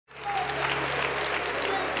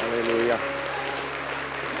Hallelujah.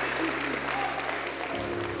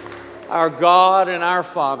 Our God and our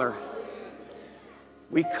Father,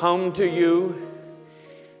 we come to you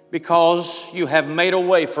because you have made a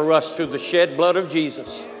way for us through the shed blood of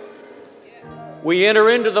Jesus. We enter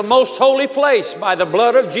into the most holy place by the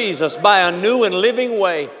blood of Jesus, by a new and living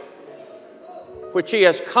way, which He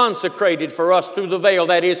has consecrated for us through the veil,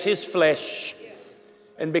 that is His flesh.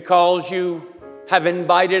 And because you have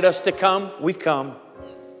invited us to come, we come.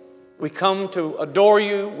 We come to adore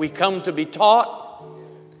you. We come to be taught.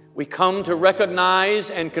 We come to recognize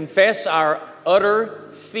and confess our utter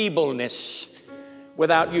feebleness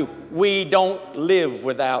without you. We don't live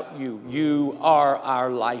without you. You are our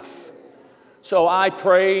life. So I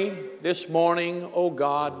pray this morning, oh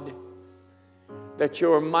God, that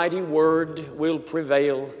your mighty word will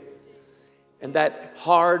prevail and that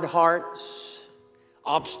hard hearts,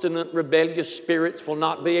 obstinate, rebellious spirits will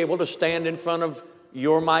not be able to stand in front of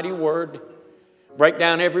your mighty word. Break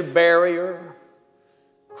down every barrier,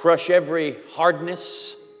 crush every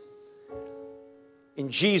hardness. In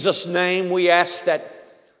Jesus' name, we ask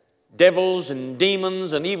that devils and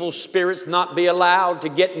demons and evil spirits not be allowed to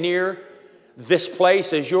get near this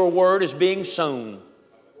place as your word is being sown.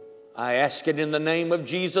 I ask it in the name of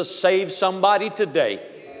Jesus. Save somebody today.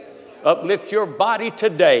 Uplift your body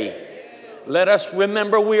today. Let us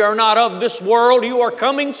remember we are not of this world. You are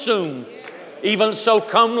coming soon. Even so,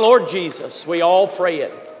 come, Lord Jesus. We all pray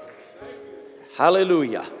it.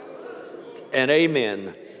 Hallelujah and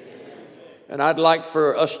amen. And I'd like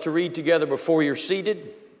for us to read together before you're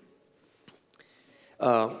seated.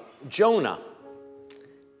 Jonah.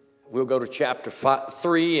 We'll go to chapter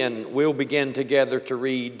 3 and we'll begin together to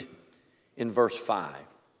read in verse 5.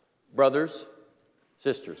 Brothers,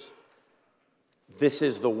 sisters, this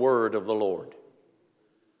is the word of the Lord.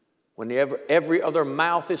 Whenever every other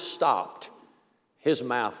mouth is stopped, His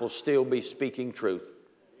mouth will still be speaking truth.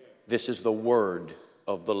 This is the word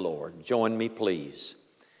of the Lord. Join me, please.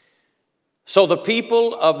 So the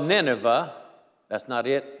people of Nineveh, that's not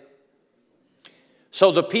it. So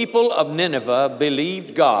the people of Nineveh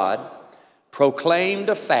believed God, proclaimed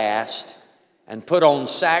a fast, and put on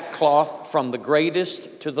sackcloth from the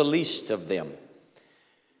greatest to the least of them.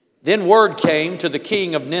 Then word came to the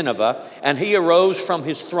king of Nineveh, and he arose from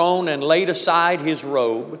his throne and laid aside his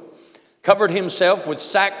robe, covered himself with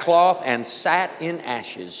sackcloth, and sat in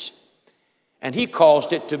ashes. And he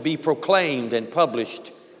caused it to be proclaimed and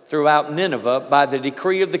published throughout Nineveh by the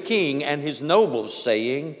decree of the king and his nobles,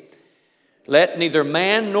 saying, let neither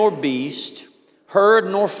man nor beast, herd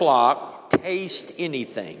nor flock taste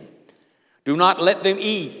anything. Do not let them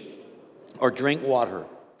eat or drink water,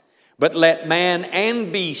 but let man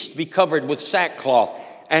and beast be covered with sackcloth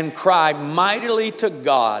and cry mightily to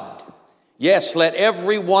God. Yes, let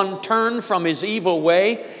everyone turn from his evil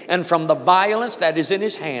way and from the violence that is in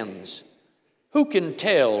his hands. Who can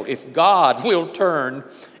tell if God will turn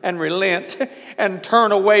and relent and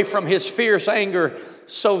turn away from his fierce anger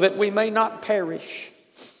so that we may not perish?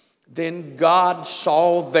 Then God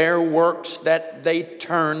saw their works, that they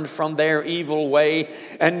turned from their evil way,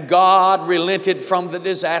 and God relented from the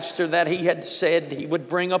disaster that He had said He would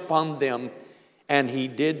bring upon them, and He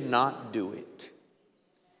did not do it.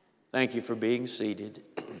 Thank you for being seated.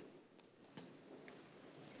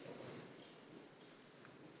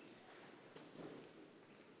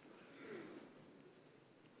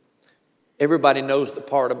 Everybody knows the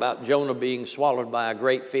part about Jonah being swallowed by a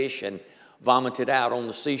great fish and vomited out on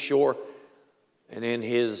the seashore. And in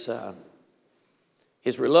his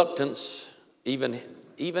reluctance, even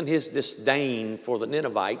his disdain for the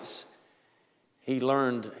Ninevites, he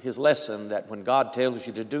learned his lesson that when God tells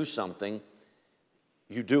you to do something,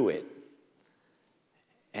 you do it.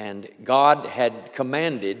 And God had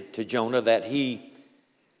commanded to Jonah that he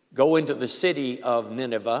go into the city of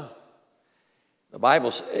Nineveh. The Bible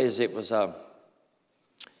says it was a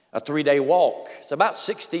 3-day walk. It's about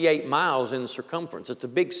 68 miles in circumference. It's a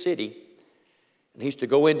big city. And he's to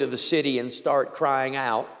go into the city and start crying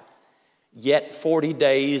out, yet 40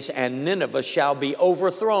 days and Nineveh shall be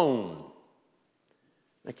overthrown.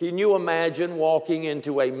 Now, can you imagine walking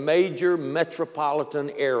into a major metropolitan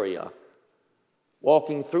area,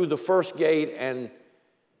 walking through the first gate, and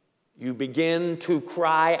you begin to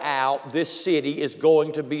cry out, this city is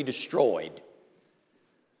going to be destroyed?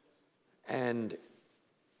 And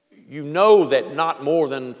you know that not more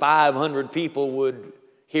than 500 people would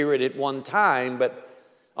hear it at one time, but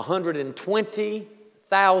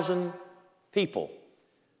 120,000 people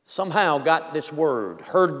somehow got this word,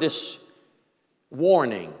 heard this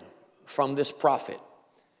warning from this prophet.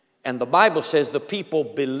 And the Bible says the people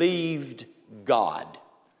believed God.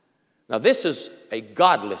 Now, this is a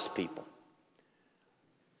godless people,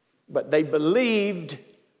 but they believed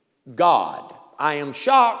God. I am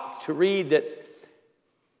shocked to read that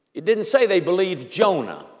it didn't say they believed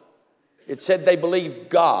Jonah. It said they believed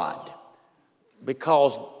God,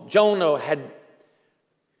 because Jonah had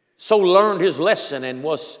so learned his lesson and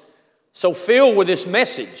was so filled with this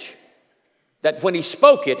message that when he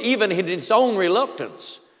spoke it, even in his own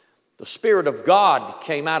reluctance, the Spirit of God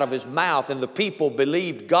came out of his mouth, and the people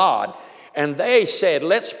believed God. And they said,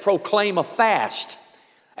 let's proclaim a fast.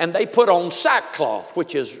 And they put on sackcloth,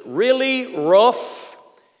 which is really rough,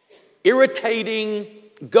 irritating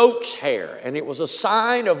goat's hair. And it was a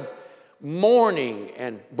sign of mourning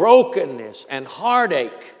and brokenness and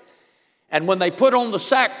heartache. And when they put on the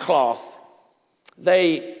sackcloth,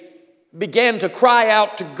 they began to cry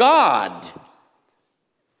out to God.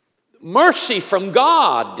 Mercy from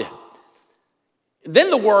God.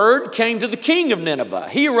 Then the word came to the king of Nineveh.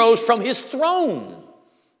 He arose from his throne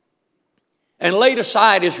and laid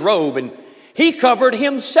aside his robe, and he covered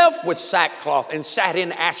himself with sackcloth and sat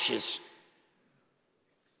in ashes.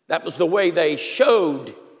 That was the way they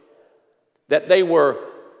showed that they were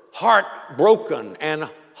heartbroken and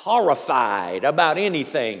horrified about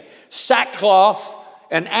anything. Sackcloth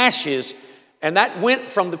and ashes, and that went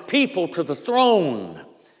from the people to the throne.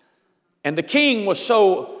 And the king was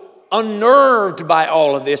so unnerved by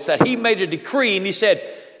all of this that he made a decree, and he said,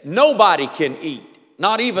 nobody can eat,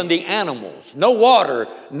 not even the animals, no water,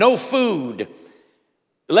 no food.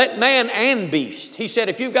 Let man and beast. He said,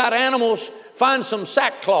 if you've got animals, find some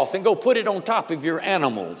sackcloth and go put it on top of your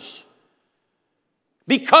animals.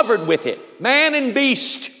 Be covered with it, man and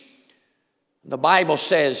beast. The Bible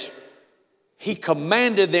says he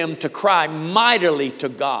commanded them to cry mightily to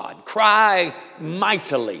God. Cry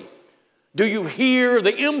mightily. Do you hear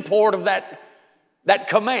the import of that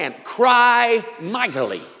command? Cry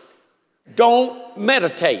mightily. Don't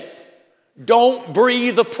meditate. Don't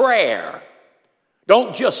breathe a prayer.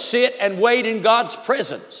 Don't just sit and wait in God's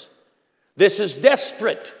presence. This is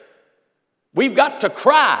desperate. We've got to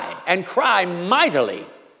cry, and cry mightily.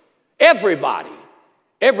 Everybody,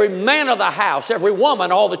 every man of the house, every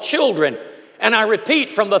woman, all the children. And I repeat,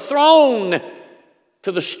 from the throne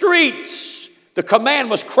to the streets, the command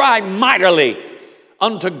was cry mightily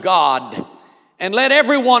unto God. And let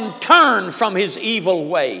everyone turn from his evil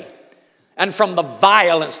way and from the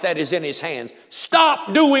violence that is in his hands.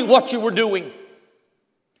 Stop doing what you were doing.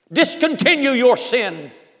 Discontinue your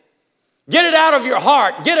sin. Get it out of your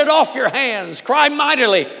heart. Get it off your hands. Cry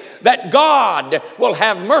mightily that God will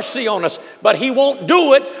have mercy on us. But he won't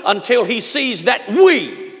do it until he sees that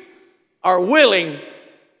we are willing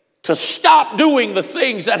to stop doing the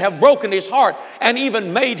things that have broken his heart and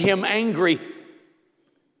even made him angry.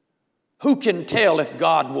 Who can tell if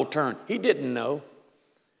God will turn? He didn't know.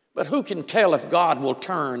 But who can tell if God will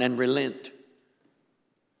turn and relent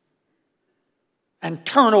and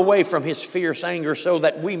turn away from his fierce anger so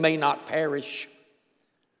that we may not perish?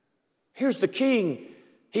 Here's the king.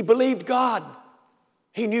 He believed God.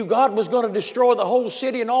 He knew God was going to destroy the whole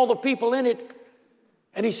city and all the people in it.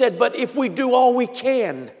 And he said, but if we do all we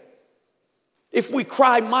can, if we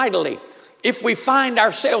cry mightily, if we find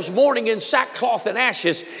ourselves mourning in sackcloth and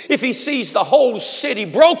ashes, if he sees the whole city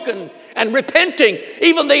broken and repenting,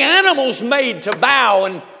 even the animals made to bow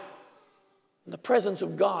and in the presence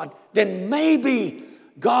of God, then maybe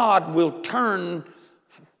God will turn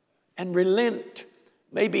and relent.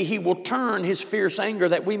 Maybe he will turn his fierce anger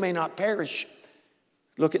that we may not perish.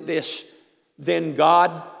 Look at this. Then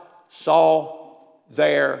God saw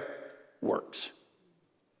their works,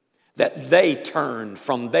 that they turned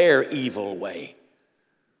from their evil way.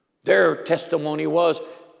 Their testimony was,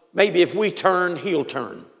 maybe if we turn, he'll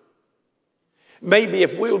turn. Maybe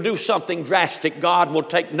if we'll do something drastic, God will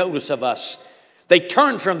take notice of us. They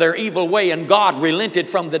turned from their evil way, and God relented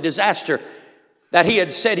from the disaster that he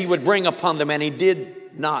had said he would bring upon them, and he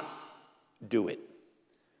did not do it.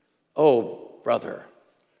 Oh, brother.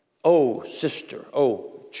 Oh, sister.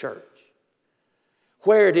 Oh, church.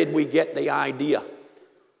 Where did we get the idea?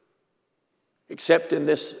 Except in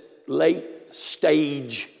this late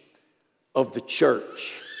stage of the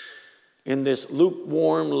church, in this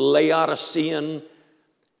lukewarm Laodicean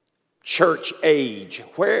church age.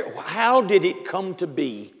 How did it come to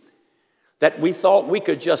be that we thought we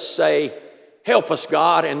could just say, help us,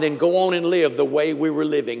 God, and then go on and live the way we were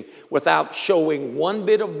living without showing one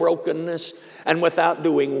bit of brokenness and without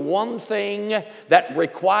doing one thing that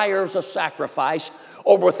requires a sacrifice,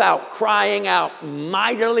 or without crying out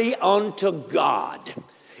mightily unto God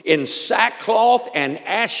in sackcloth and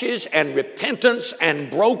ashes and repentance and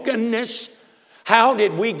brokenness? How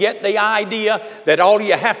did we get the idea that all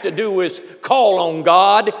you have to do is call on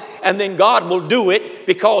God and then God will do it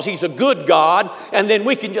because He's a good God, and then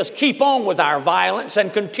we can just keep on with our violence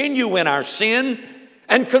and continue in our sin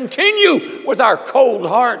and continue with our cold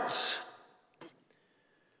hearts?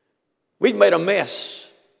 We've made a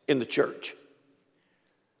mess in the church.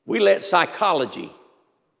 We let psychology,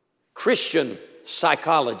 Christian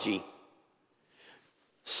psychology,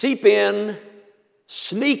 seep in,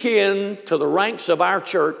 sneak in to the ranks of our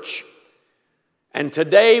church, and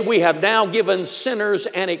today we have now given sinners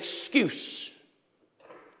an excuse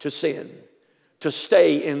to sin, to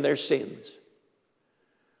stay in their sins.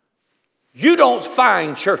 You don't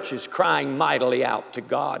find churches crying mightily out to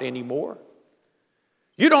God anymore.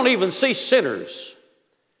 You don't even see sinners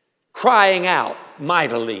crying out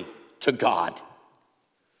mightily to God.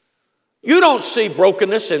 You don't see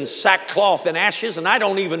brokenness and sackcloth and ashes, and I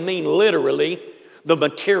don't even mean literally the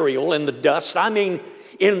material and the dust. I mean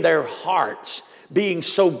in their hearts being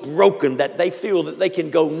so broken that they feel that they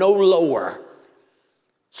can go no lower,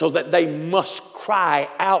 so that they must cry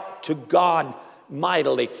out to God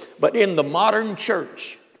mightily. But in the modern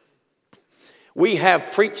church, we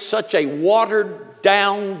have preached such a watered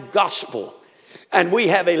down gospel, and we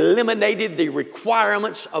have eliminated the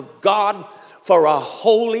requirements of God for a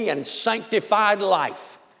holy and sanctified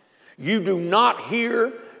life. You do not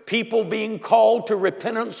hear people being called to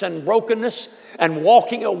repentance and brokenness and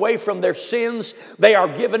walking away from their sins. They are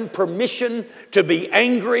given permission to be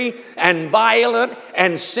angry and violent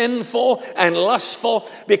and sinful and lustful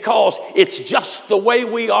because it's just the way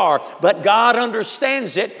we are. But God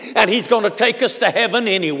understands it, and He's going to take us to heaven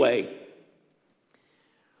anyway.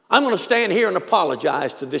 I'm going to stand here and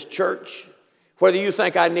apologize to this church, whether you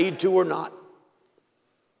think I need to or not.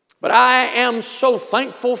 But I am so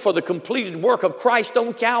thankful for the completed work of Christ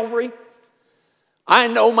on Calvary. I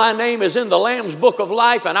know my name is in the Lamb's Book of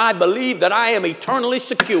Life, and I believe that I am eternally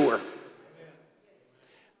secure.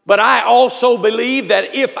 But I also believe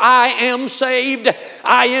that if I am saved,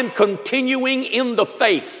 I am continuing in the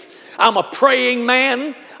faith. I'm a praying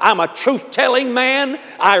man. I'm a truth-telling man.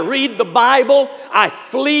 I read the Bible. I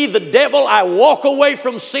flee the devil. I walk away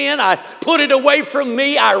from sin. I put it away from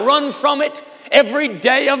me. I run from it every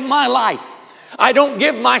day of my life. I don't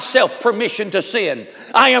give myself permission to sin.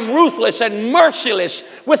 I am ruthless and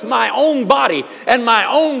merciless with my own body and my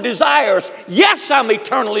own desires. Yes, I'm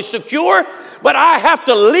eternally secure, but I have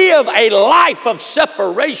to live a life of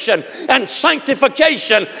separation and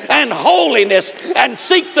sanctification and holiness and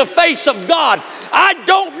seek the face of God. I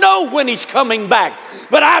don't know when He's coming back,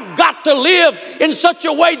 but I've got to live in such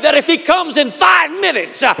a way that if He comes in 5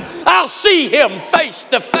 minutes, I'll see Him face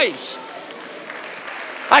to face.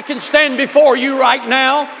 I can stand before you right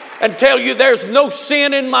now and tell you there's no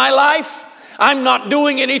sin in my life. I'm not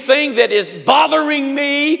doing anything that is bothering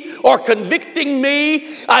me or convicting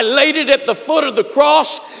me. I laid it at the foot of the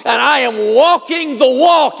cross, and I am walking the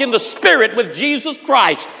walk in the Spirit with Jesus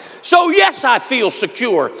Christ. So yes, I feel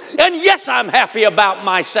secure, and yes, I'm happy about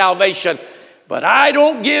my salvation, but I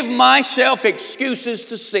don't give myself excuses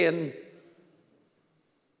to sin.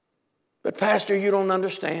 But Pastor, you don't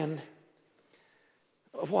understand.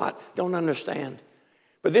 What? Don't understand.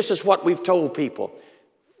 But this is what we've told people.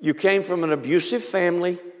 You came from an abusive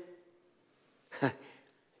family.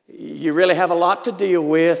 You really have a lot to deal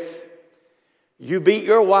with. You beat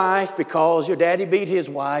your wife because your daddy beat his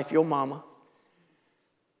wife, your mama.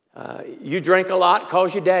 You drink a lot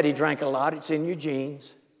because your daddy drank a lot. It's in your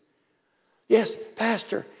genes. Yes,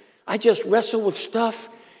 Pastor, I just wrestle with stuff.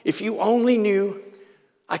 If you only knew,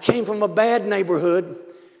 I came from a bad neighborhood.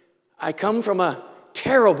 I come from a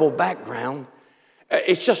terrible background.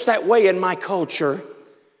 It's just that way in my culture.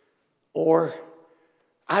 Or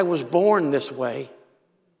I was born this way.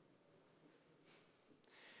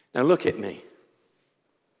 Now look at me.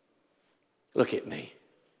 Look at me.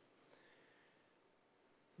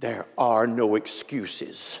 There are no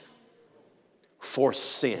excuses for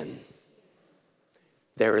sin.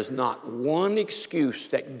 There is not one excuse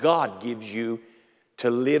that God gives you to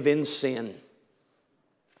live in sin.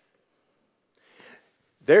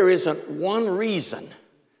 There isn't one reason,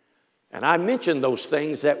 and I mentioned those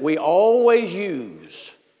things that we always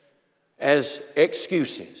use as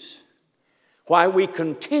excuses, why we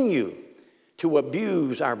continue to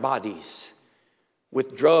abuse our bodies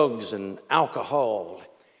with drugs and alcohol,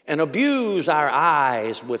 and abuse our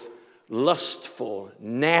eyes with lustful,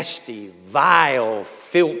 nasty, vile,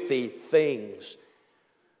 filthy things.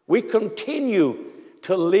 We continue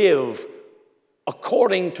to live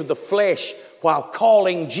according to the flesh while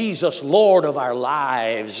calling Jesus Lord of our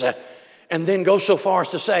lives and then go so far as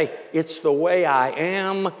to say, it's the way I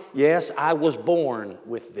am. Yes, I was born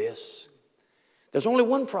with this. There's only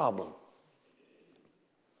one problem.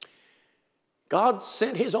 God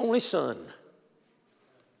sent His only Son,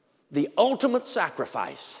 the ultimate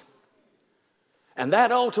sacrifice. And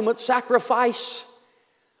that ultimate sacrifice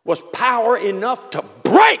was power enough to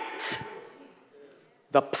break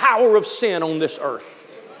the power of sin on this earth.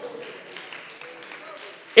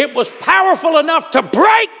 It was powerful enough to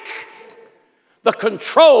break the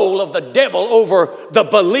control of the devil over the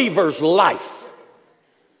believer's life.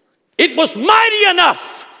 It was mighty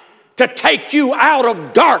enough to take you out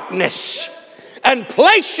of darkness and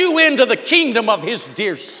place you into the kingdom of His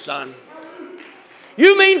dear Son.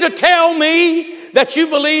 You mean to tell me that you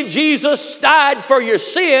believe Jesus died for your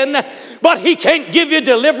sin, but He can't give you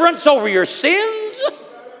deliverance over your sins?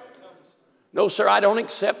 No, sir, I don't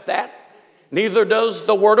accept that. Neither does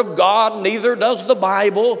the Word of God, neither does the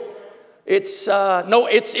Bible. It's no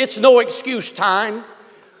excuse time.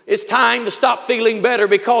 It's time to stop feeling better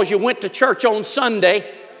because you went to church on Sunday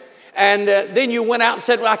and then you went out and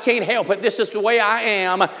said, well, I can't help it. This is the way I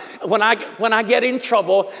am. When I get in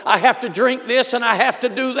trouble, I have to drink this and I have to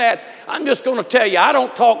do that. I'm just going to tell you, I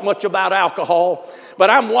don't talk much about alcohol, but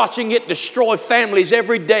I'm watching it destroy families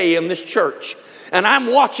every day in this church. And I'm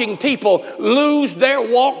watching people lose their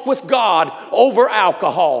walk with God over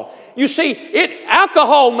alcohol. You see,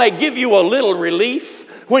 alcohol may give you a little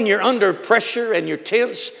relief when you're under pressure and you're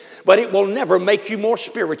tense, but it will never make you more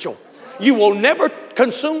spiritual. You will never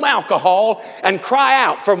consume alcohol and cry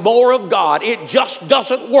out for more of God. It just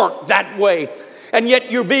doesn't work that way. And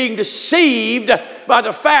yet you're being deceived by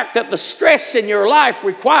the fact that the stress in your life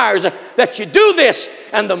requires that you do this.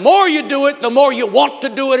 And the more you do it, the more you want to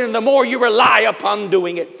do it, and the more you rely upon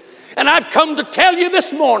doing it. And I've come to tell you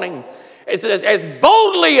this morning, as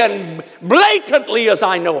boldly and blatantly as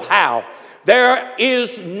I know how, there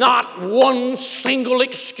is not one single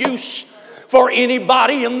excuse for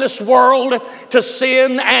anybody in this world to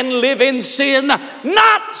sin and live in sin,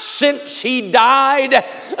 not since He died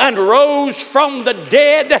and rose from the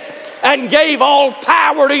dead and gave all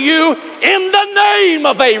power to you in the name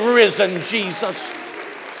of a risen Jesus.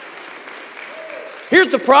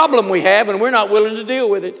 Here's the problem we have, and we're not willing to deal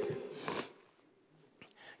with it.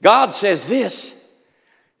 God says this.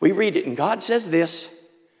 We read it, and God says this.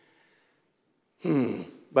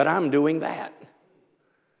 But I'm doing that.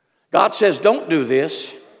 God says, don't do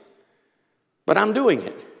this, but I'm doing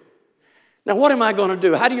it. Now, what am I going to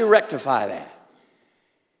do? How do you rectify that?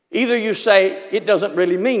 Either you say, it doesn't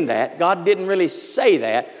really mean that, God didn't really say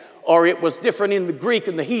that, or it was different in the Greek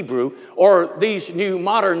and the Hebrew, or these new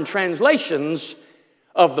modern translations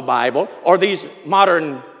of the Bible, or these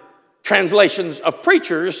modern translations of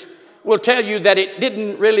preachers will tell you that it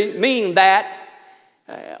didn't really mean that,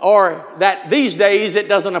 or that these days it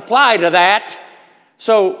doesn't apply to that.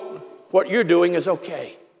 So what you're doing is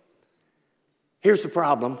okay. Here's the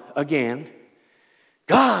problem again.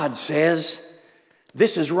 God says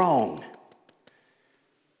this is wrong,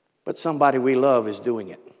 but somebody we love is doing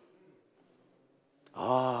it.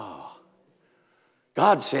 God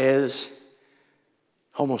says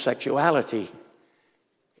homosexuality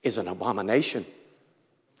is an abomination.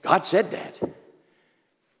 God said that.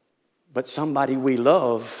 But somebody we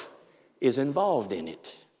love is involved in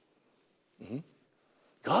it.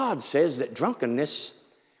 God says that drunkenness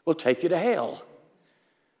will take you to hell.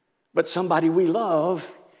 But somebody we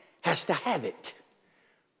love has to have it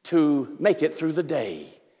to make it through the day.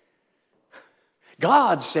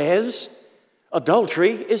 God says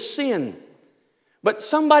adultery is sin. But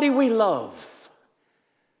somebody we love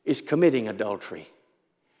is committing adultery.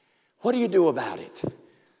 What do you do about it?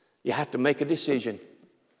 You have to make a decision.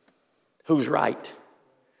 Who's right?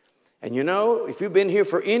 And you know, if you've been here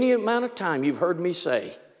for any amount of time, you've heard me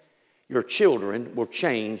say, your children will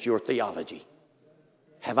change your theology.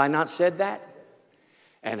 Have I not said that?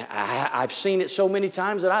 And I've seen it so many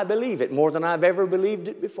times that I believe it more than I've ever believed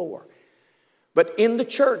it before. But in the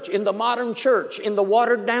church, in the modern church, in the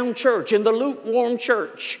watered down church, in the lukewarm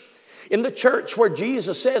church, in the church where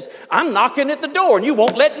Jesus says, I'm knocking at the door and you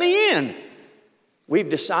won't let me in, we've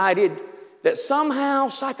decided that somehow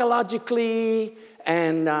psychologically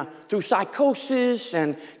and through psychosis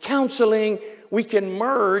and counseling, we can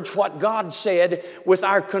merge what God said with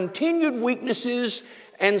our continued weaknesses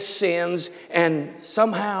and sins, and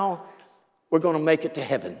somehow we're going to make it to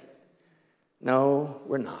heaven. No,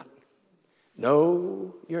 we're not.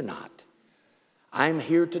 No, you're not. I'm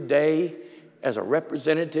here today as a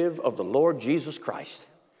representative of the Lord Jesus Christ.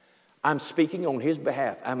 I'm speaking on His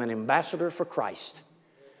behalf. I'm an ambassador for Christ.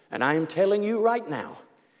 And I am telling you right now,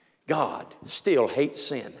 God still hates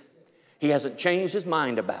sin. He hasn't changed his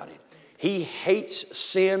mind about it. He hates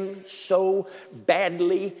sin so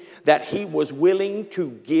badly that he was willing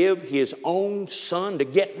to give his own son to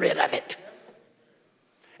get rid of it.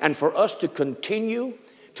 And for us to continue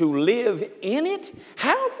to live in it,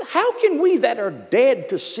 how can we that are dead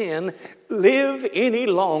to sin live any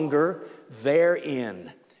longer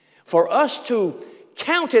therein? For us to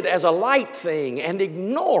count it as a light thing and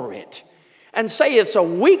ignore it and say it's a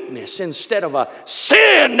weakness instead of a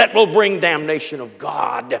sin that will bring damnation of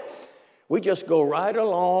God. We just go right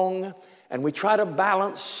along and we try to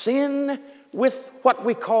balance sin with what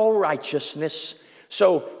we call righteousness.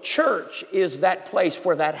 So church is that place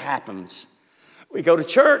where that happens. We go to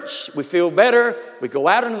church, we feel better, we go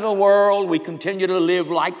out into the world, we continue to live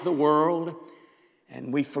like the world,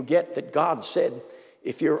 and we forget that God said,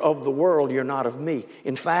 if you're of the world, you're not of me.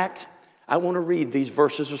 In fact, I want to read these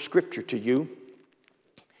verses of Scripture to you.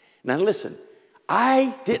 Now listen,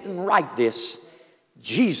 I didn't write this.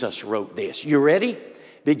 Jesus wrote this. You ready?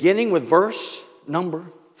 Beginning with verse number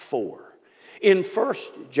 4. In 1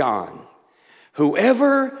 John,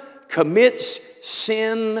 whoever commits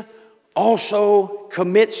sin also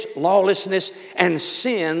commits lawlessness, and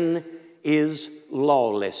sin is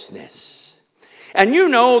lawlessness. And you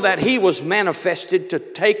know that he was manifested to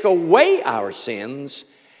take away our sins,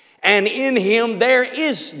 and in him there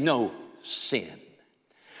is no sin.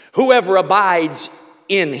 Whoever abides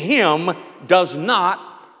in him does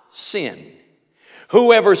not sin.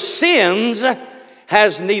 Whoever sins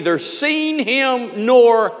has neither seen him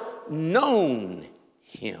nor known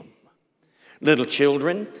him. Little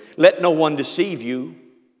children, let no one deceive you.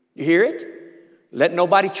 You hear it? Let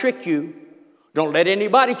nobody trick you. Don't let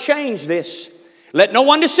anybody change this. Let no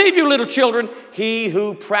one deceive you, little children. He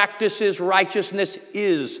who practices righteousness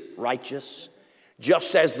is righteous,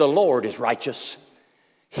 just as the Lord is righteous.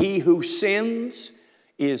 He who sins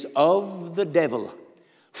is of the devil,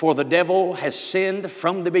 for the devil has sinned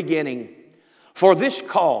from the beginning. For this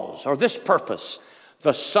cause, or this purpose,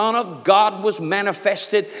 the Son of God was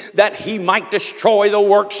manifested that he might destroy the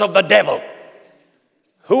works of the devil.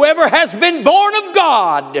 Whoever has been born of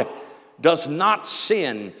God does not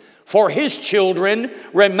sin, for his children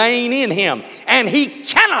remain in him, and he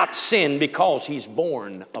cannot sin because he's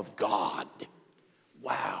born of God.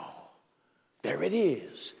 Wow. There it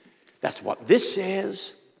is. That's what this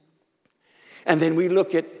says. And then we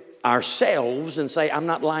look at ourselves and say, I'm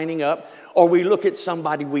not lining up. Or we look at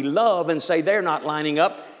somebody we love and say, they're not lining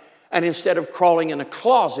up. And instead of crawling in a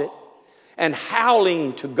closet and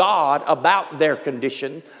howling to God about their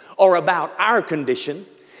condition or about our condition,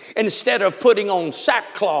 instead of putting on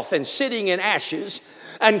sackcloth and sitting in ashes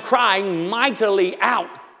and crying mightily out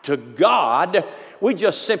to God, we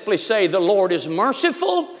just simply say, the Lord is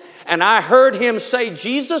merciful. And I heard him say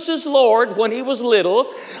Jesus is Lord when he was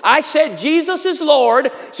little. I said Jesus is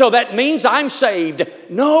Lord, so that means I'm saved.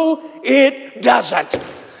 No, it doesn't.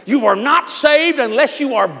 You are not saved unless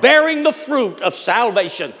you are bearing the fruit of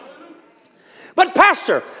salvation. But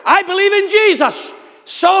Pastor, I believe in Jesus.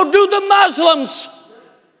 So do the Muslims.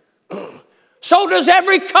 So does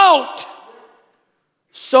every cult.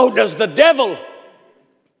 So does the devil.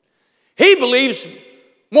 He believes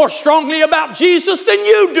more strongly about Jesus than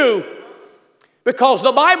you do. Because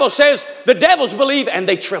the Bible says the devils believe and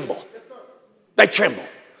they tremble. They tremble.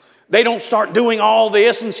 They don't start doing all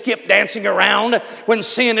this and skip dancing around when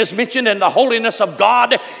sin is mentioned and the holiness of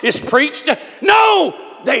God is preached.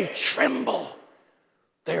 No, they tremble.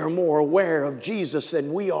 They are more aware of Jesus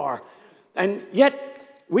than we are. And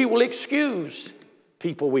yet we will excuse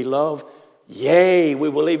people we love. Yea, we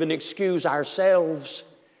will even excuse ourselves,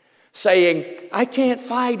 saying, I can't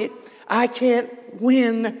fight it. I can't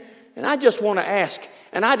win. And I just want to ask,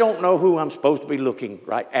 and I don't know who I'm supposed to be looking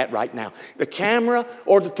at right now, the camera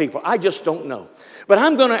or the people. I just don't know. But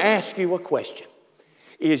I'm going to ask you a question.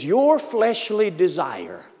 Is your fleshly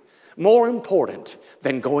desire more important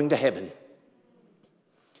than going to heaven?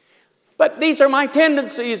 But these are my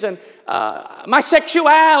tendencies and my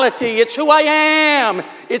sexuality. It's who I am.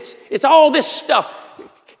 It's all this stuff.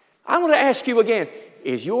 I want to ask you again.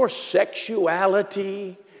 Is your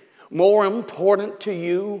sexuality more important to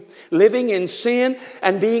you? Living in sin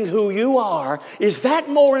and being who you are, is that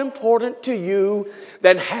more important to you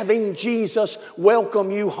than having Jesus welcome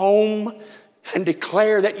you home and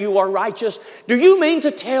declare that you are righteous? Do you mean to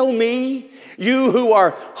tell me, you who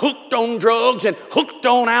are hooked on drugs and hooked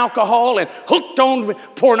on alcohol and hooked on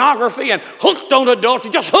pornography and hooked on adultery,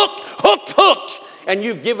 just hooked, and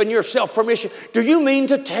you've given yourself permission, do you mean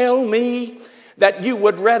to tell me that you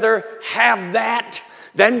would rather have that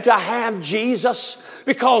than to have Jesus?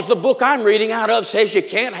 Because the book I'm reading out of says you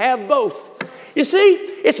can't have both. You see,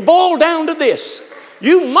 it's boiled down to this.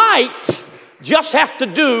 You might just have to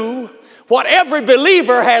do what every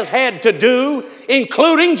believer has had to do,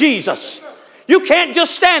 including Jesus. You can't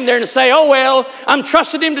just stand there and say, oh, well, I'm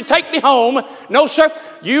trusting Him to take me home. No, sir.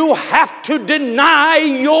 You have to deny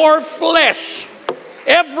your flesh.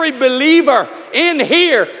 Every believer in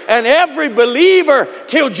here and every believer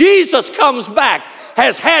till Jesus comes back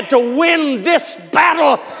has had to win this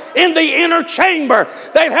battle in the inner chamber.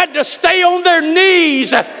 They've had to stay on their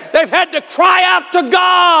knees. They've had to cry out to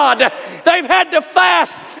God. They've had to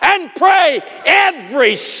fast and pray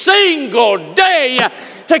every single day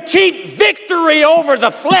to keep victory over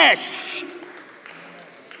the flesh.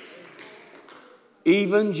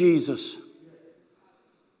 Even Jesus.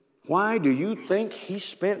 Why do you think He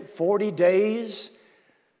spent 40 days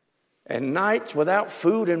and nights without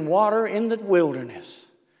food and water in the wilderness?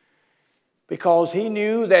 Because He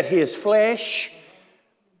knew that His flesh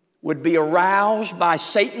would be aroused by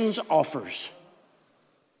Satan's offers.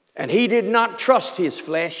 And He did not trust His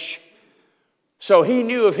flesh. So He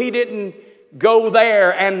knew if He didn't go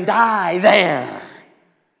there and die there,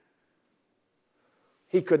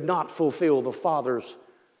 He could not fulfill the Father's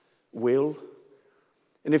will.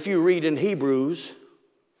 And if you read in Hebrews,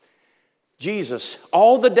 Jesus,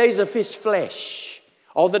 all the days of His flesh,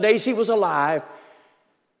 all the days He was alive,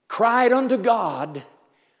 cried unto God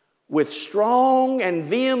with strong and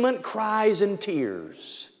vehement cries and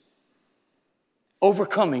tears,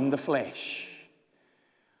 overcoming the flesh.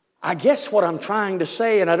 I guess what I'm trying to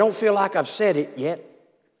say, and I don't feel like I've said it yet,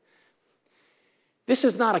 this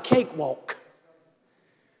is not a cakewalk.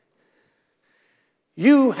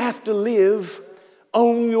 You have to live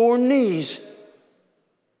on your knees.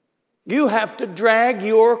 You have to drag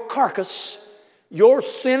your carcass, your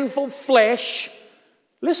sinful flesh,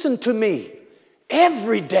 listen to me,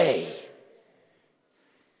 every day.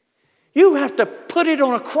 You have to put it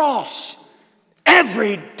on a cross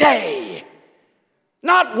every day.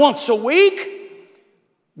 Not once a week,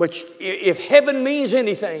 but if heaven means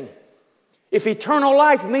anything, if eternal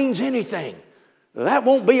life means anything, that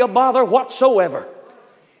won't be a bother whatsoever.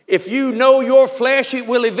 If you know your flesh, it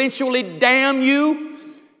will eventually damn you.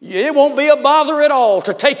 It won't be a bother at all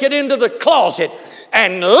to take it into the closet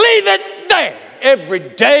and leave it there every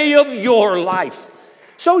day of your life.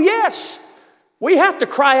 So yes, we have to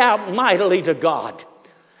cry out mightily to God.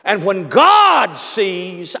 And when God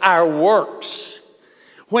sees our works,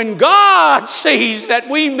 when God sees that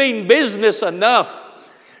we mean business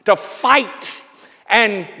enough to fight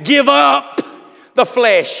and give up the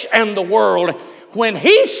flesh and the world, when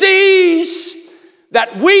He sees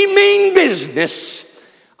that we mean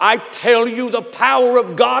business, I tell you, the power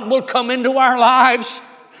of God will come into our lives,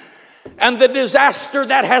 and the disaster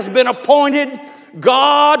that has been appointed,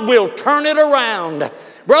 God will turn it around.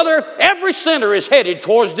 Brother, every sinner is headed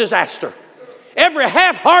towards disaster. Every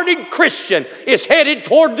half-hearted Christian is headed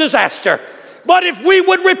toward disaster. But if we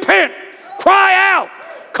would repent, cry out,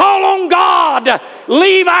 call on God,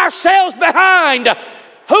 leave ourselves behind,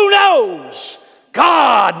 who knows?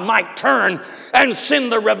 God might turn and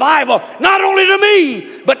send the revival not only to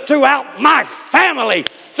me, but throughout my family,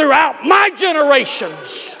 throughout my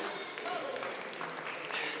generations.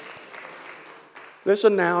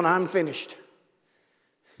 Listen now, and I'm finished.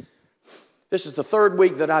 This is the third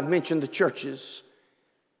week that I've mentioned the churches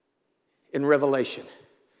in Revelation.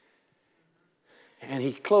 And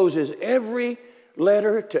he closes every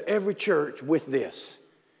letter to every church with this: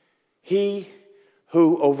 he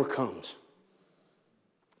who overcomes.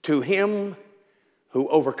 To him who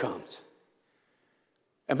overcomes.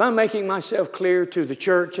 Am I making myself clear to the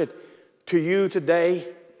church and to you today?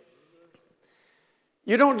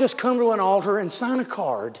 You don't just come to an altar and sign a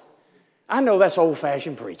card. I know that's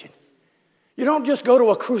old-fashioned preaching. You don't just go to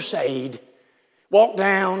a crusade, walk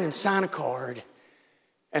down and sign a card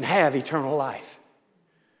and have eternal life.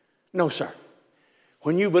 No, sir.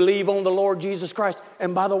 When you believe on the Lord Jesus Christ,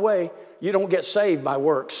 and by the way, you don't get saved by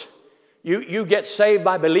works. You get saved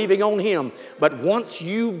by believing on Him. But once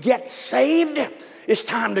you get saved, it's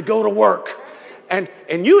time to go to work. And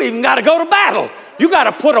you even got to go to battle. You got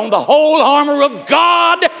to put on the whole armor of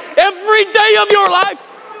God every day of your life.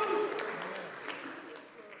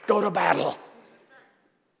 Go to battle.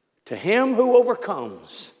 To him who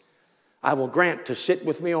overcomes, I will grant to sit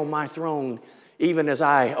with me on my throne, even as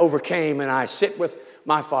I overcame and I sit with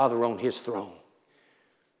my Father on His throne.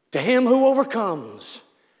 To him who overcomes,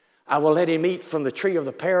 I will let him eat from the tree of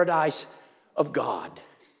the paradise of God.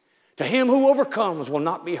 To him who overcomes will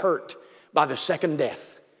not be hurt by the second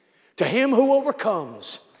death. To him who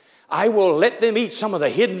overcomes, I will let them eat some of the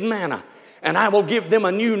hidden manna, and I will give them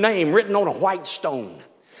a new name written on a white stone.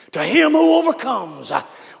 To him who overcomes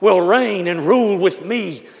will reign and rule with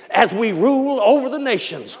me as we rule over the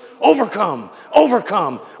nations. Overcome,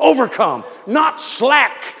 overcome, overcome. Not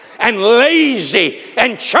slack and lazy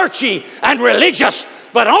and churchy and religious,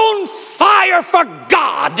 but on fire for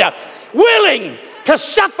God, willing to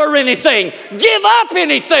suffer anything, give up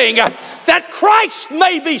anything, that Christ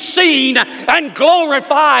may be seen and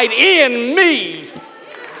glorified in me.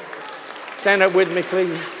 Stand up with me,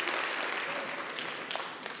 please.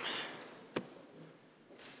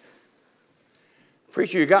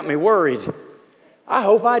 Preacher, you got me worried. I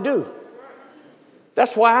hope I do.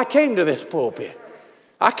 That's why I came to this pulpit.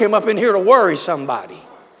 I came up in here to worry somebody.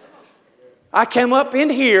 I came up in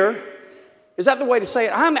here, is that the way to say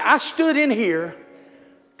it? I stood in here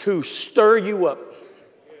to stir you up.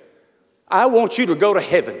 I want you to go to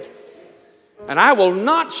heaven. And I will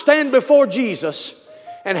not stand before Jesus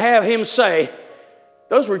and have him say,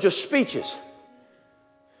 those were just speeches.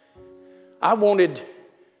 I wanted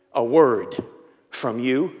a word from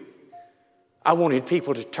you. I wanted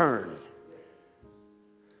people to turn.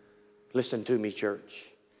 Listen to me, church.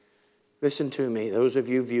 Listen to me, those of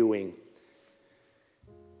you viewing.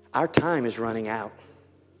 Our time is running out.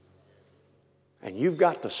 And you've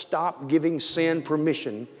got to stop giving sin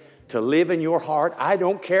permission to live in your heart. I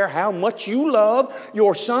don't care how much you love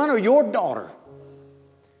your son or your daughter.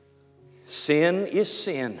 Sin is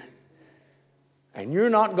sin. And you're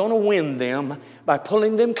not going to win them by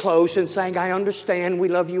pulling them close and saying, I understand, we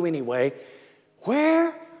love you anyway.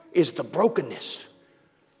 Where is the brokenness?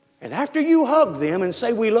 And after you hug them and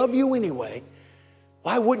say, we love you anyway,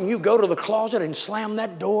 why wouldn't you go to the closet and slam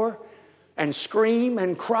that door and scream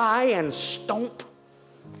and cry and stomp?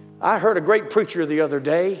 I heard a great preacher the other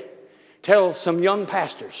day tell some young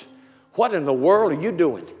pastors, what in the world are you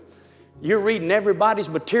doing? You're reading everybody's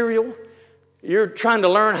material. You're trying to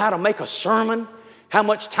learn how to make a sermon. How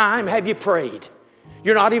much time have you prayed?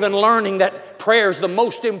 You're not even learning that prayer is the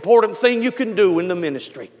most important thing you can do in the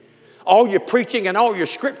ministry. All your preaching and all your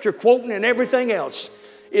scripture quoting and everything else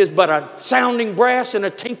is but a sounding brass and a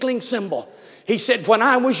tinkling cymbal. He said, when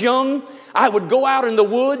I was young, I would go out in the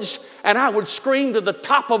woods and I would scream to the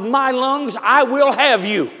top of my lungs, I will have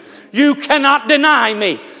you. You cannot deny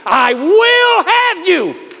me. I will have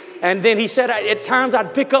you. And then he said, at times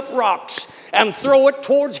I'd pick up rocks and throw it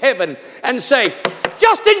towards heaven and say,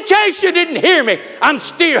 just in case you didn't hear me, I'm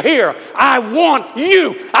still here. I want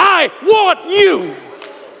you. I want you.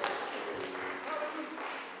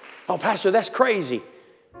 Oh, Pastor, that's crazy.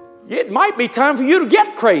 It might be time for you to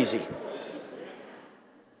get crazy.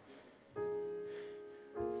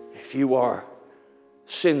 If you are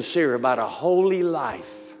sincere about a holy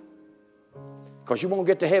life, because you won't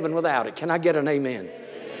get to heaven without it. Can I get an amen?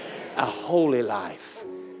 Amen. A holy life.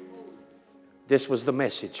 This was the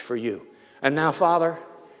message for you. And now, Father,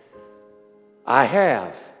 I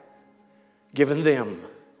have given them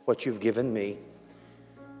what you've given me.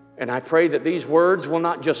 And I pray that these words will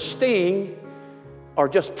not just sting or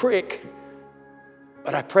just prick,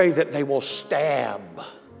 but I pray that they will stab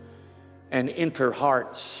and enter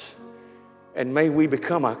hearts. And may we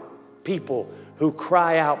become a people who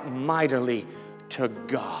cry out mightily to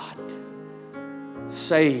God.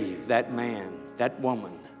 Save that man, that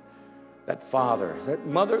woman, that father, that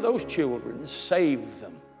mother, those children. Save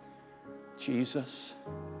them. Jesus,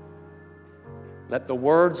 let the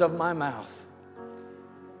words of my mouth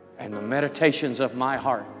and the meditations of my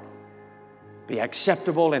heart be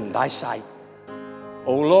acceptable in thy sight.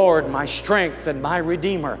 O Lord, my strength and my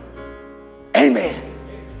Redeemer. Amen.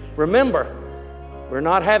 Remember, we're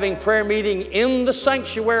not having prayer meeting in the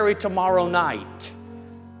sanctuary tomorrow night.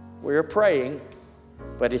 We're praying,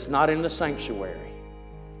 but it's not in the sanctuary.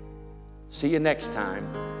 See you next time,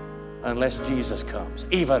 unless Jesus comes.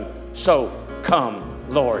 Even so, come,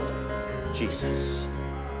 Lord Jesus.